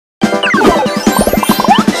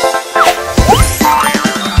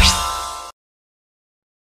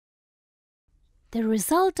The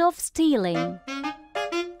result of stealing.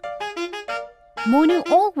 Monu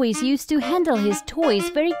always used to handle his toys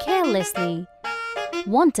very carelessly.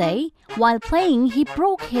 One day, while playing, he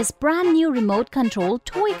broke his brand new remote-controlled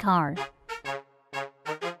toy car.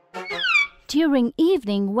 During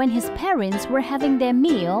evening, when his parents were having their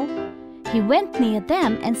meal, he went near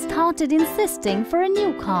them and started insisting for a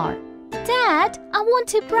new car. "Dad, I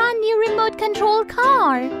want a brand new remote-controlled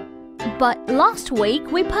car." "But last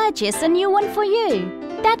week we purchased a new one for you."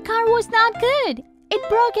 "That car was not good. It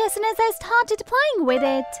broke as soon as I started playing with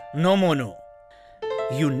it." No, Monu.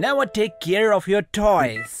 You never take care of your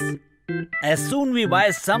toys. As soon we buy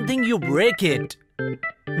something, you break it.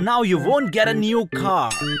 Now you won't get a new car.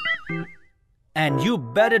 And you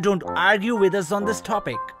better don't argue with us on this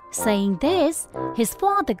topic. Saying this, his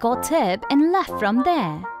father got up and left from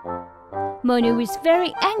there. Monu was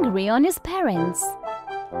very angry on his parents.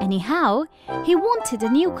 Anyhow, he wanted a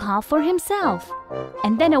new car for himself,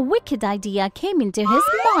 and then a wicked idea came into his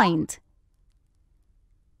mind.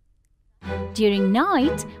 During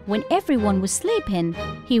night, when everyone was sleeping,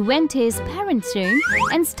 he went to his parents' room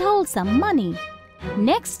and stole some money.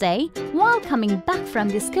 Next day, while coming back from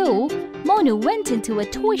the school, Monu went into a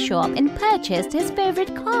toy shop and purchased his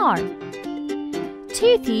favorite car.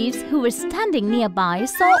 Two thieves who were standing nearby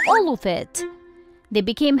saw all of it. They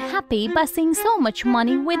became happy by seeing so much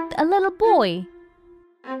money with a little boy.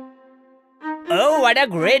 Oh, what a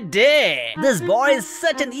great day! This boy is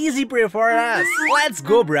such an easy prey for us. Let's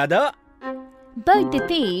go, brother. Both the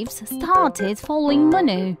thieves started following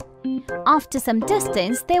Monu. After some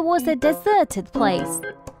distance, there was a deserted place.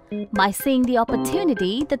 By seeing the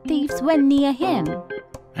opportunity, the thieves went near him.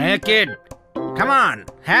 Hey, kid. Come on,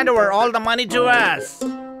 hand over all the money to us.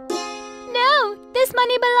 "No, this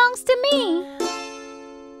money belongs to me."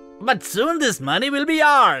 But soon this money will be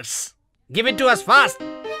ours. Give it to us fast.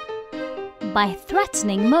 By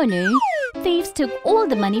threatening Monu, thieves took all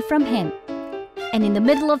the money from him. And in the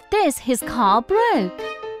middle of this, his car broke.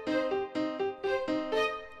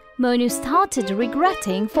 Monu started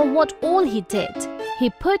regretting for what all he did.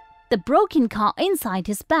 He put the broken car inside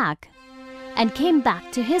his bag and came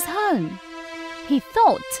back to his home. He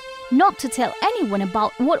thought not to tell anyone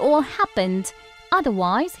about what all happened,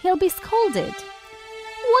 otherwise he'll be scolded.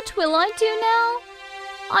 "What will I do now?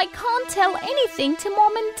 I can't tell anything to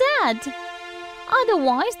Mom and Dad.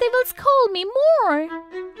 Otherwise they will scold me more."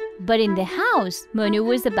 But in the house, Monu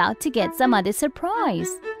was about to get some other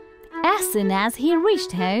surprise. As soon as he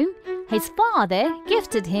reached home, his father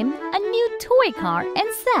gifted him a new toy car and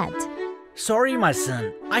said, Sorry, my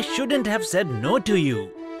son. I shouldn't have said no to you.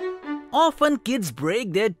 Often kids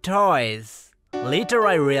break their toys. Later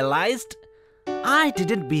I realized I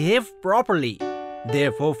didn't behave properly.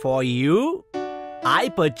 Therefore, for you, I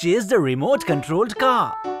purchased a remote-controlled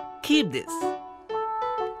car. Keep this.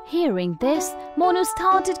 Hearing this, Monu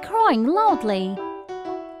started crying loudly.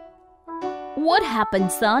 "What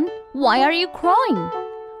happened, son? Why are you crying?"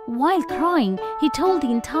 While crying, he told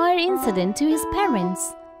the entire incident to his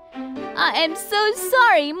parents. "I am so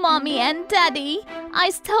sorry, Mommy and Daddy. I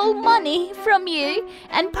stole money from you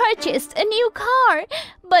and purchased a new car.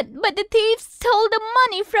 But the thieves stole the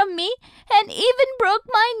money from me and even broke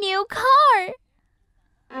my new car."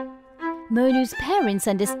 Monu's parents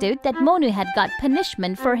understood that Monu had got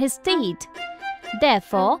punishment for his deed.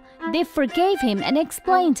 Therefore, they forgave him and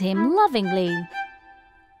explained to him lovingly.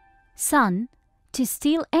 "Son, to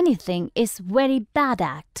steal anything is very bad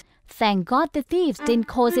act. Thank God the thieves didn't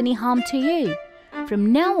cause any harm to you.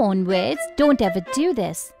 From now onwards, don't ever do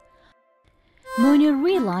this." Monu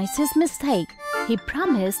realized his mistake. He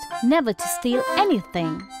promised never to steal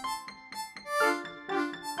anything.